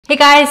Hey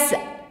guys,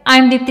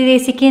 I'm Deepthi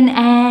Desikan,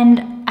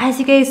 and as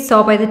you guys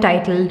saw by the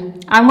title,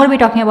 I'm going to be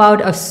talking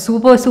about a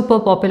super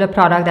popular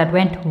product that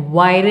went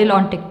viral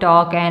on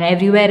TikTok and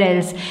everywhere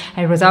else,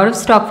 and it was out of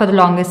stock for the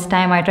longest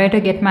time. I tried to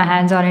get my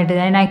hands on it and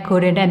then I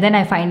couldn't, and then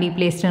I finally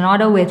placed an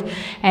order with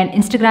an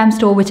Instagram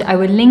store, which I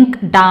will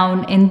link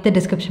down in the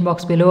description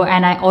box below.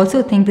 And I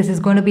also think this is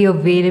going to be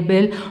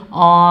available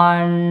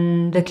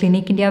on the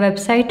Clinique India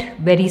website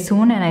very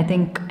soon, and I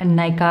think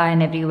Nykaa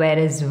and everywhere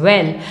as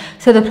well.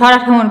 So the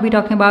product I want to be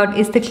talking about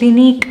is the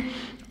Clinique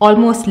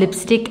Almost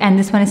Lipstick, and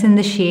this one is in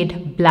the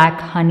shade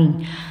Black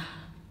Honey.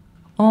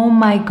 Oh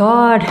my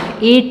god,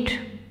 it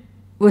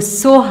was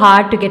so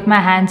hard to get my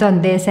hands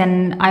on this,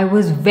 and I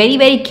was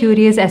very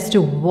curious as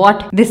to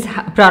what this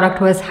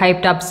product was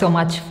hyped up so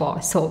much for.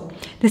 So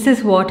this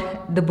is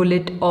what the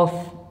bullet of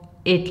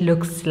it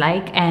looks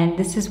like, and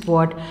this is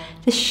what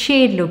the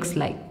shade looks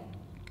like.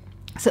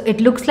 So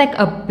it looks like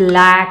a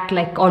black,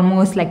 like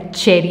almost like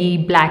cherry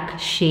black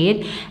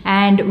shade,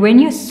 and when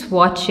you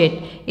swatch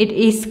it, it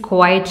is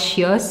quite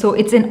sheer. So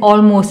it's an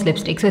almost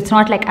lipstick, so it's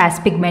not like as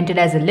pigmented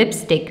as a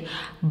lipstick,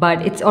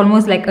 but it's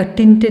almost like a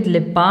tinted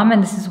lip balm,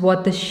 and this is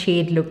what the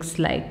shade looks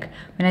like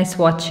when I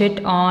swatch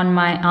it on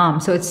my arm.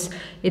 So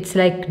it's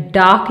like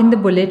dark in the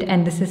bullet,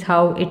 and this is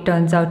how it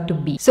turns out to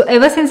be. So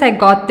ever since I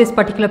got this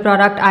particular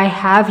product, I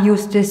have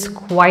used this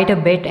quite a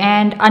bit,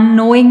 and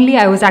unknowingly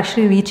I was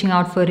actually reaching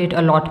out for it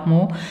a lot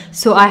more.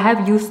 So I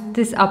have used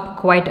this up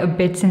quite a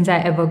bit since I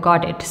ever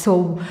got it.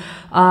 So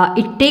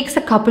it takes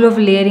a couple of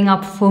layering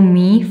up for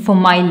me for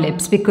my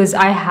lips, because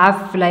I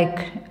have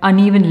like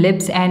uneven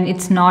lips and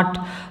it's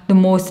not the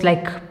most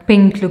like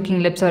pink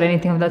looking lips or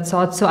anything of that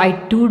sort. So I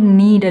do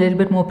need a little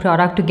bit more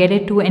product to get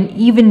it to an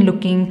even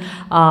looking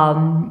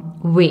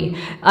way.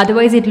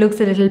 Otherwise it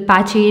looks a little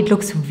patchy, it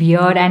looks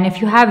weird, and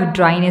if you have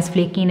dryness,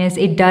 flakiness,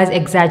 it does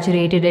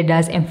exaggerate it, it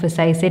does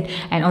emphasize it.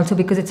 And also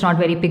because it's not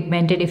very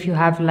pigmented, if you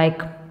have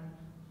like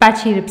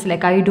patchy lips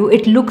like I do,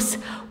 it looks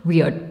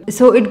weird.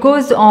 So it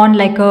goes on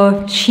like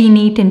a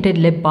sheeny tinted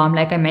lip balm,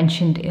 like I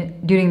mentioned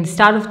during the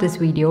start of this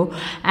video,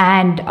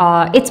 and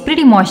it's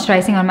pretty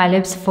moisturizing on my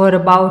lips for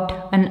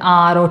about an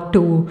hour or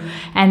two,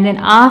 and then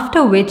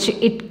after which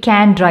it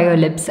can dry your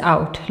lips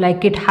out.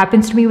 Like it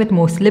happens to me with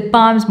most lip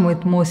balms,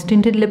 with most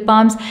tinted lip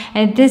balms,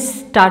 and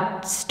this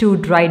starts to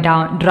dry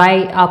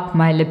up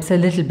my lips a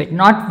little bit.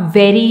 Not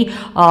very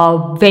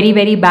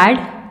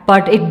bad,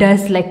 but it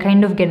does like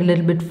kind of get a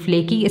little bit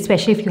flaky,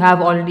 especially if you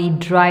have already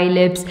dry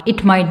lips.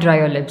 It might dry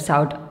your lips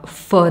out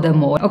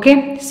furthermore.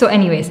 Okay, so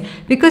anyways,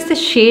 because the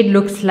shade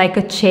looks like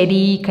a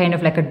cherry, kind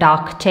of like a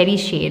dark cherry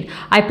shade,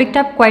 I picked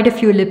up quite a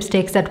few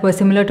lipsticks that were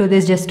similar to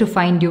this just to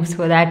find dupes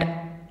for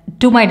that,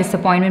 to my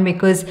disappointment,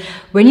 because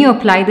when you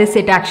apply this,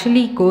 it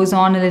actually goes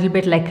on a little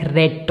bit like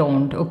red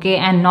toned, okay,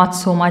 and not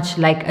so much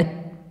like a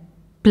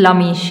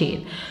plummy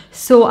shade.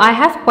 So I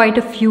have quite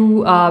a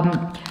few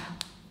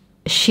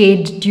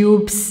shade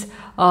dupes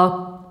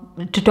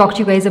to talk to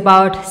you guys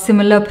about,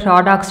 similar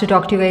products to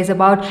talk to you guys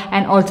about,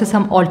 and also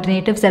some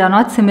alternatives that are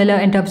not similar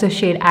in terms of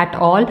shade at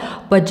all,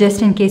 but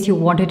just in case you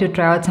wanted to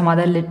try out some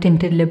other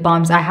tinted lip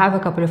balms, I have a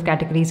couple of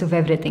categories of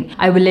everything.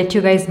 I will let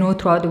you guys know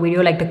throughout the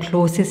video like the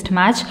closest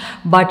match,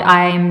 but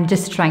I'm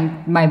just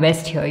trying my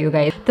best here, you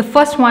guys. The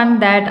first one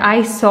that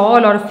I saw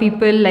a lot of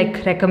people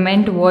like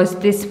recommend was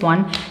this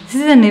one. This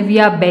is a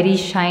Nivea Berry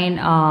Shine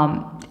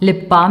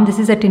lip balm. This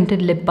is a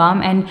tinted lip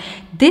balm, and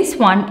this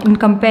one, in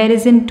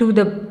comparison to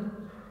the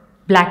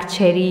black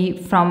cherry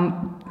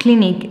from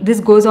Clinique,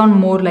 this goes on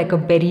more like a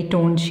berry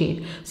toned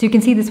shade. So you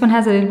can see this one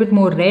has a little bit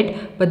more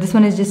red, but this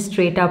one is just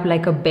straight up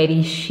like a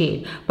berry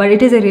shade. But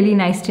it is a really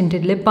nice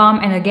tinted lip balm,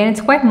 and again it's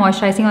quite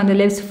moisturizing on the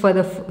lips for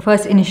the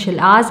first initial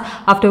hours,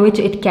 after which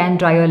it can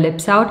dry your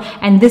lips out,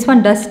 and this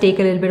one does take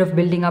a little bit of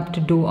building up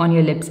to do on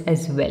your lips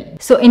as well.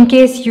 So in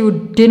case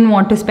you didn't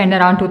want to spend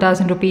around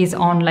 2000 rupees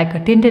on like a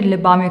tinted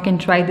lip balm, you can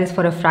try this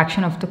for a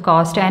fraction of the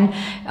cost, and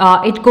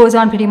it goes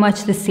on pretty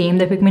much the same.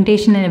 The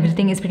pigmentation and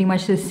everything is pretty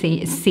much the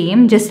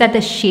same, just that the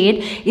shade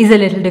is a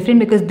little different,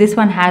 because this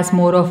one has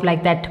more of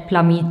like that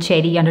plummy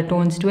cherry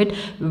undertones to it,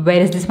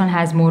 whereas this one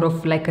has more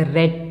of like a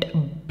red,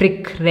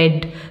 brick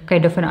red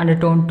kind of an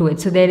undertone to it.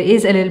 So there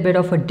is a little bit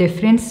of a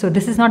difference. So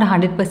this is not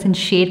 100%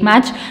 shade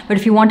match, but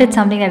if you wanted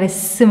something that is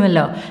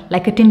similar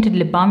like a tinted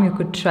lip balm, you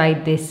could try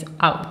this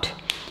out.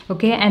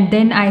 Okay, and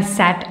then I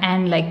sat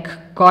and like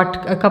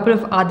got a couple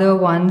of other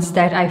ones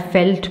that I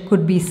felt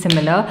could be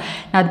similar.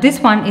 Now this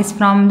one is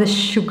from the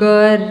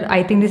Sugar,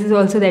 I think this is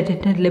also the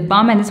tinted lip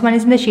balm, and this one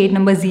is in the shade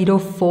number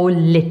 04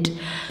 Lit.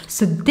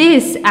 So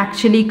this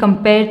actually,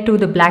 compared to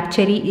the black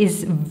cherry,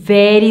 is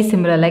very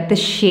similar. Like the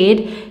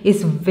shade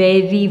is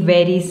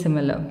very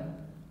similar.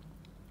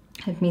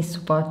 Let me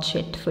swatch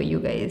it for you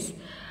guys.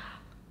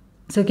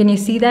 So can you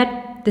see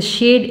that? The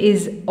shade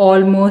is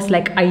almost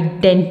like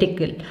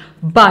identical,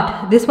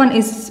 but this one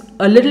is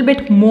a little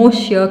bit more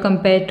sheer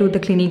compared to the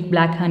Clinique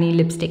Black Honey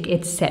lipstick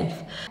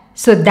itself.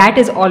 So that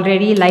is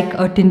already like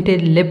a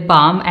tinted lip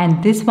balm,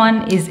 and this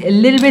one is a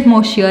little bit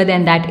more sheer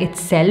than that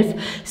itself.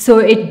 So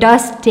it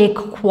does take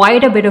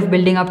quite a bit of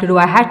building up to do.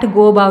 I had to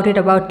go about it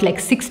about like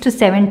 6 to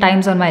 7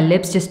 times on my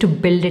lips just to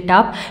build it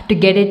up to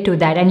get it to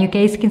that. And you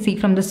guys can see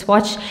from the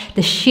swatch,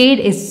 the shade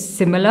is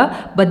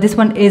similar, but this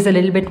one is a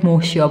little bit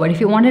more sheer. But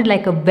if you wanted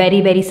like a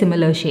very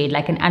similar shade,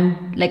 like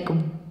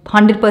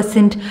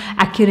 100%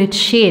 accurate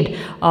shade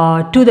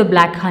to the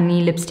Black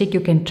Honey lipstick, you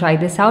can try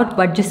this out.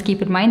 But just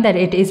keep in mind that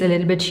it is a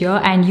little bit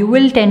sheer, and you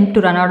will tend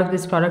to run out of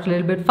this product a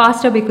little bit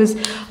faster, because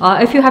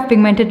if you have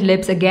pigmented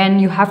lips, again,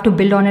 you have to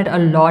build on it a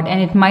lot,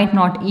 and it might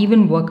not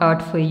even work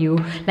out for you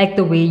like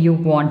the way you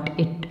want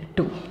it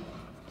to.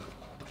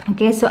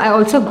 Okay, so I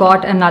also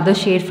got another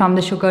shade from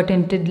the Sugar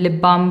Tinted Lip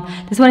Balm.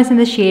 This one is in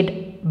the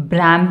shade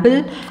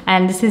Bramble,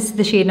 and this is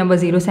the shade number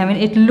 07.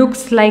 It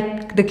looks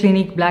like the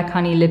Clinique Black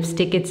Honey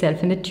lipstick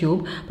itself in the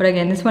tube, but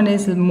again, this one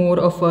is more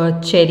of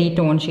a cherry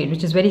tone shade,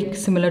 which is very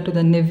similar to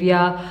the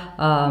Nivea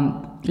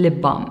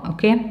lip balm.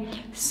 Okay,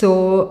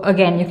 so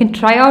again, you can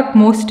try out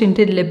most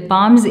tinted lip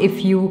balms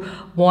if you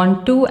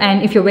want to,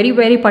 and if you're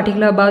very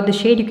particular about the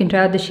shade, you can try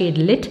out the shade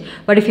Lit.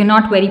 But if you're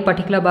not very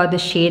particular about the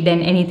shade,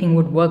 then anything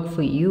would work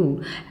for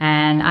you.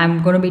 And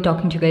I'm going to be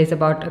talking to you guys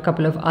about a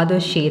couple of other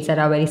shades that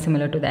are very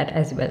similar to that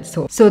as well.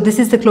 So this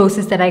is the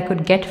closest that I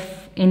could get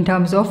in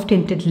terms of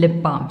tinted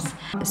lip balms.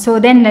 So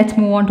then let's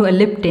move on to a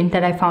lip tint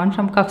that I found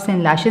from Cuffs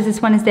and Lashes.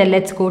 This one is their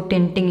Let's Go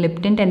Tinting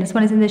lip tint, and this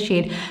one is in the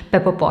shade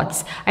Pepper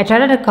Pots. I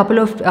tried out a couple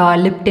of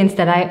lip tints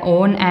that I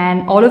own,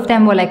 and all of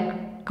them were like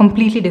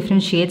completely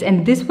different shades,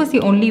 and this was the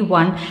only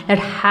one that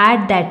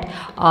had that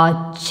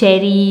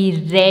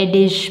cherry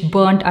reddish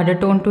burnt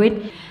undertone to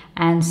it,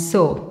 and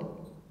so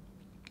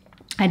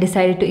I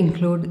decided to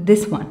include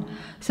this one.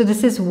 So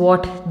this is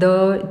what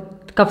the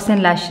Cuffs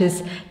and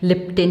Lashes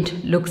lip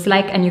tint looks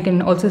like, and you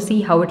can also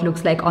see how it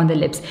looks like on the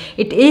lips.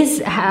 It is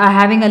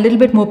having a little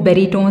bit more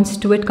berry tones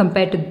to it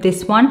compared to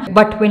this one,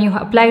 but when you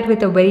apply it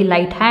with a very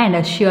light hand,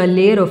 a sheer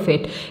layer of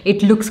it,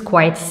 it looks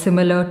quite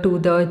similar to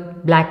the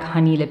Black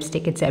Honey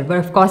lipstick itself, but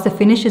of course the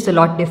finish is a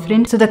lot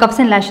different. So the Cuffs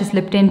and Lashes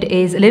lip tint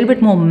is a little bit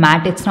more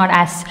matte. It's not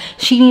as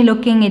sheeny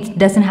looking. It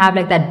doesn't have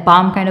like that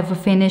balm kind of a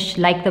finish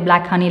like the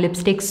Black Honey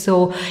lipstick.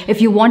 So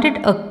if you wanted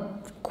a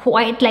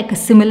quite like a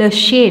similar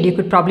shade, you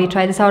could probably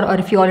try this out, or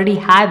if you already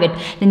have it,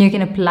 then you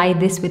can apply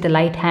this with a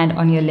light hand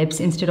on your lips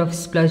instead of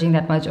splurging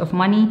that much of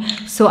money.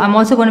 So I'm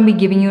also going to be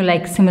giving you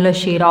like similar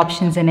shade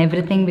options and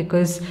everything,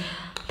 because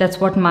that's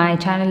what my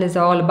channel is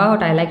all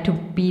about. I like to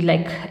be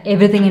like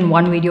everything in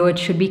one video. It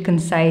should be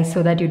concise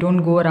so that you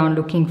don't go around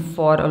looking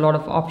for a lot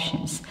of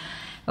options.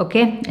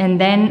 Okay, and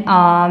then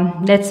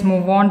let's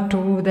move on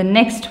to the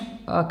next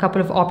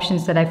couple of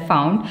options that I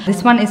found.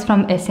 This one is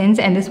from Essence,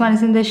 and this one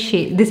is in the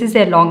shade, this is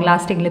their long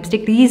lasting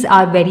lipstick. These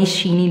are very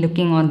sheeny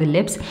looking on the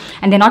lips,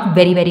 and they're not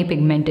very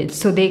pigmented,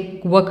 so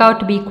they work out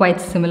to be quite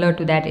similar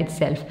to that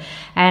itself.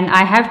 And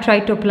I have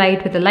tried to apply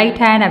it with a light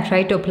hand. I've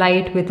tried to apply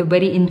it with a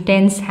very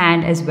intense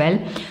hand as well.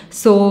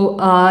 So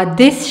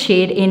this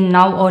shade in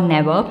Now or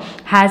Never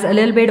has a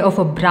little bit of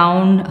a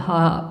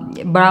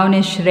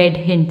brownish red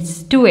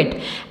hints to it,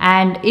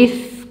 and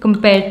if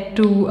compared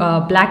to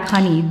Black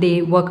Honey,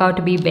 they work out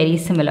to be very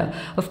similar.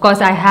 Of course,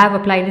 I have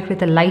applied it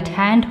with a light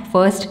hand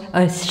first,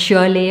 a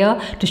sheer layer,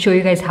 to show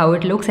you guys how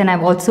it looks, and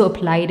I've also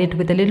applied it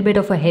with a little bit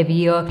of a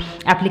heavier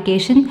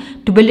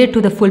application to build it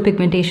to the full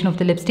pigmentation of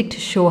the lipstick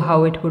to show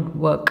how it would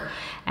work.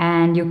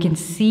 And you can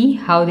see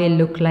how they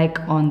look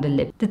like on the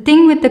lip. The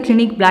thing with the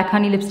Clinique Black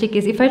Honey lipstick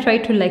is if I try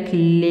to like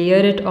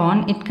layer it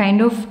on, it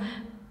kind of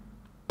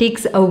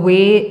takes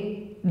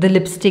away the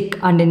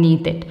lipstick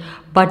underneath it.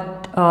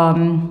 But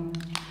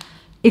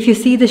if you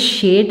see the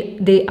shade,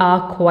 they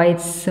are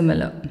quite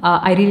similar.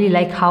 I really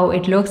like how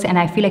it looks, and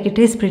I feel like it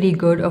is pretty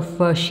good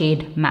of a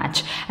shade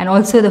match. And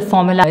also the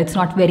formula, it's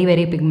not very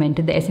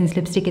pigmented. The Essence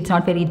lipstick, it's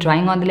not very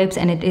drying on the lips,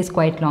 and it is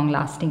quite long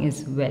lasting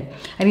as well.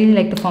 I really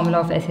like the formula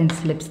of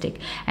Essence lipstick.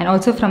 And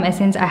also from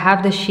Essence, I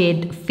have the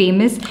shade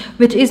Famous,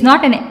 which is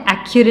not an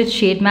accurate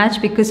shade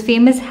match, because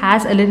Famous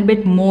has a little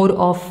bit more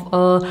of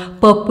a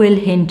purple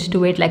hint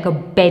to it, like a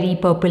berry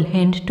purple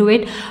hint to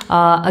it.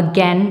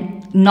 Again,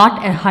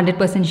 not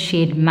 100%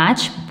 shade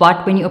match,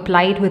 but when you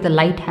apply it with a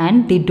light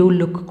hand, they do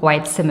look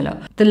quite similar.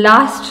 The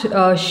last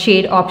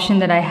shade option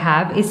that I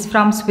have is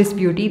from Swiss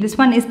Beauty. This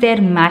one is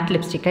their matte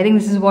lipstick. I think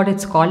this is what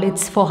it's called.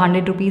 It's for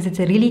 100 rupees. It's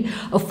a really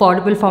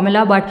affordable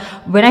formula, but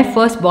when I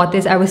first bought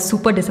this, I was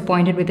super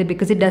disappointed with it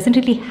because it doesn't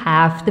really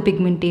have the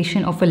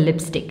pigmentation of a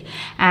lipstick.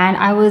 And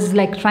I was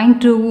like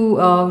trying to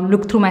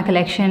look through my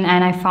collection,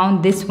 and I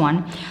found this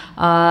one.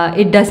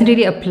 It doesn't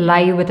really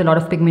apply with a lot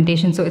of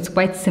pigmentation, so it's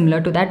quite similar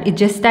to that. It's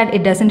just that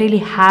it doesn't really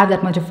have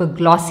that much of a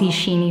glossy,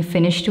 sheeny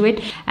finish to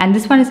it. And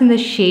this one is in the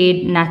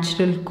shade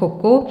Natural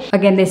Cocoa.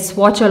 Again, they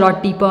swatch a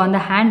lot deeper on the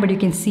hand, but you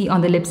can see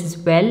on the lips as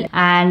well.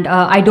 And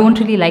I don't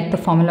really like the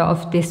formula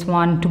of this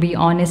one, to be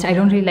honest. I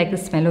don't really like the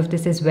smell of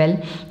this as well.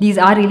 These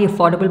are really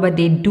affordable, but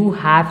they do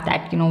have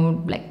that, you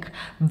know, like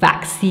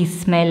waxy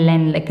smell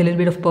and like a little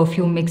bit of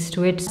perfume mixed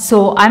to it.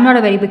 So I'm not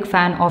a very big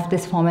fan of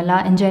this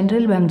formula in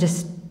general, but I'm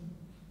just,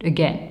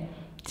 again,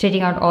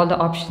 stating out all the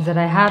options that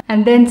I have.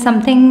 And then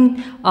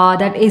something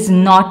that is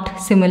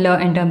not similar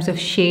in terms of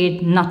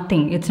shade,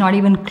 nothing. It's not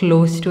even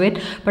close to it.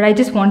 But I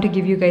just want to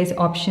give you guys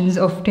options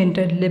of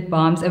tinted lip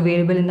balms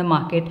available in the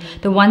market.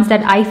 The ones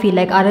that I feel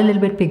like are a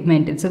little bit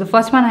pigmented. So the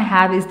first one I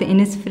have is the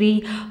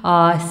Innisfree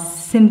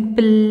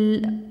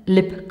Simple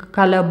Lip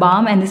Color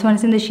Balm, and this one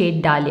is in the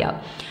shade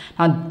Dahlia.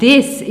 Now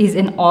this is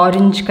an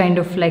orange kind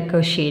of like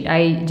a shade.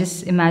 I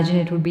just imagine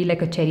it would be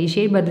like a cherry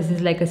shade, but this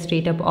is like a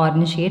straight up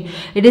orange shade.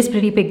 It is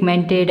pretty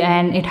pigmented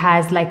and it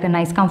has like a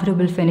nice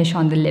comfortable finish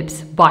on the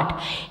lips, but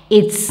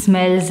it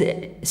smells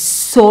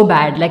so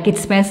bad. Like it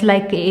smells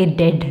like a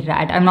dead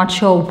rat. I'm not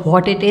sure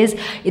what it is.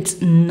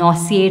 It's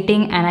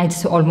nauseating and I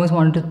just almost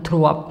wanted to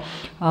throw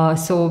up.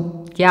 So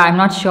yeah, I'm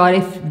not sure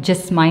if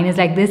just mine is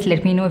like this.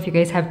 Let me know if you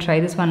guys have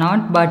tried this one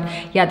out. But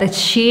yeah, the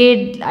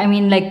shade, I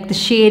mean, like the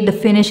shade, the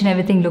finish and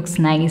everything looks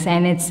nice,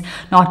 and it's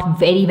not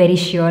very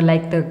sheer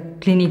like the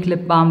Clinique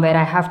lip balm where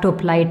I have to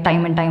apply it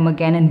time and time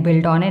again and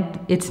build on it.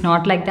 It's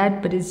not like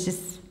that, but it's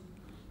just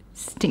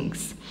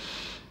stinks.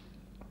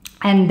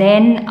 And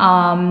then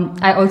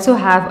I also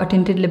have a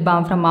tinted lip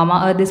balm from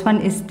Mamaearth. This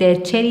one is their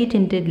cherry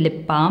tinted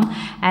lip balm,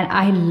 and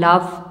I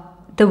love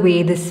the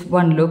way this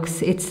one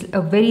looks. It's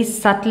a very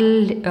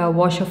subtle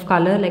wash of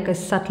color, like a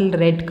subtle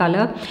red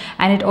color,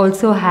 and it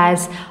also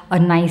has a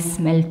nice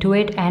smell to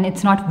it, and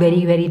it's not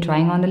very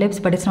drying on the lips,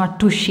 but it's not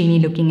too sheeny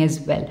looking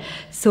as well.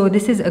 So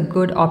this is a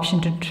good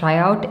option to try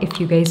out if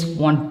you guys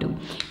want to,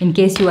 in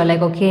case you are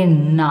like, okay,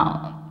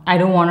 now I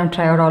don't want to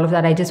try out all of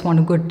that, I just want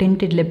a good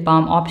tinted lip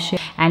balm option.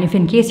 And if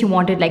in case you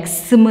wanted like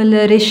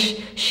similar-ish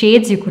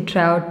shades, you could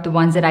try out the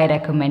ones that I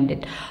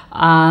recommended.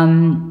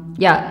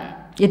 Yeah,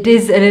 it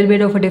is a little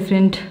bit of a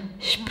different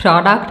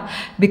product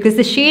because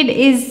the shade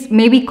is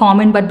maybe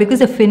common, but because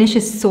the finish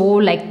is so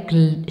like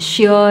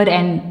sheer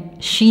and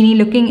sheeny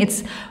looking,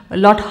 it's a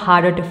lot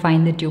harder to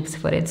find the dupes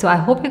for it. So I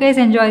hope you guys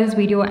enjoy this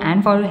video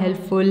and found it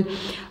helpful.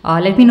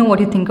 Let me know what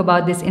you think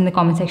about this in the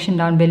comment section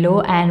down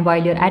below, and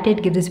while you're at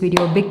it, give this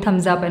video a big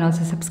thumbs up and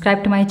also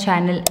subscribe to my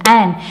channel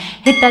and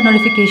hit that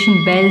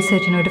notification bell so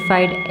that you're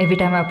notified every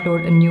time I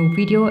upload a new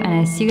video. And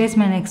I'll see you guys in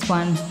my next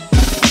one.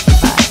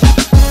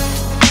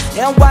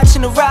 Yeah, I'm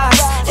watching the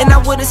rise, and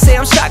I wouldn't say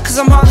I'm shocked, cause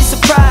I'm hardly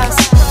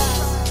surprised.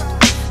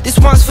 This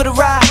one's for the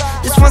ride,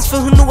 this one's for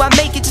who knew I'd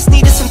make it, just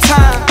needed some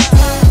time.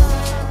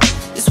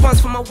 This one's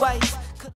for my wife.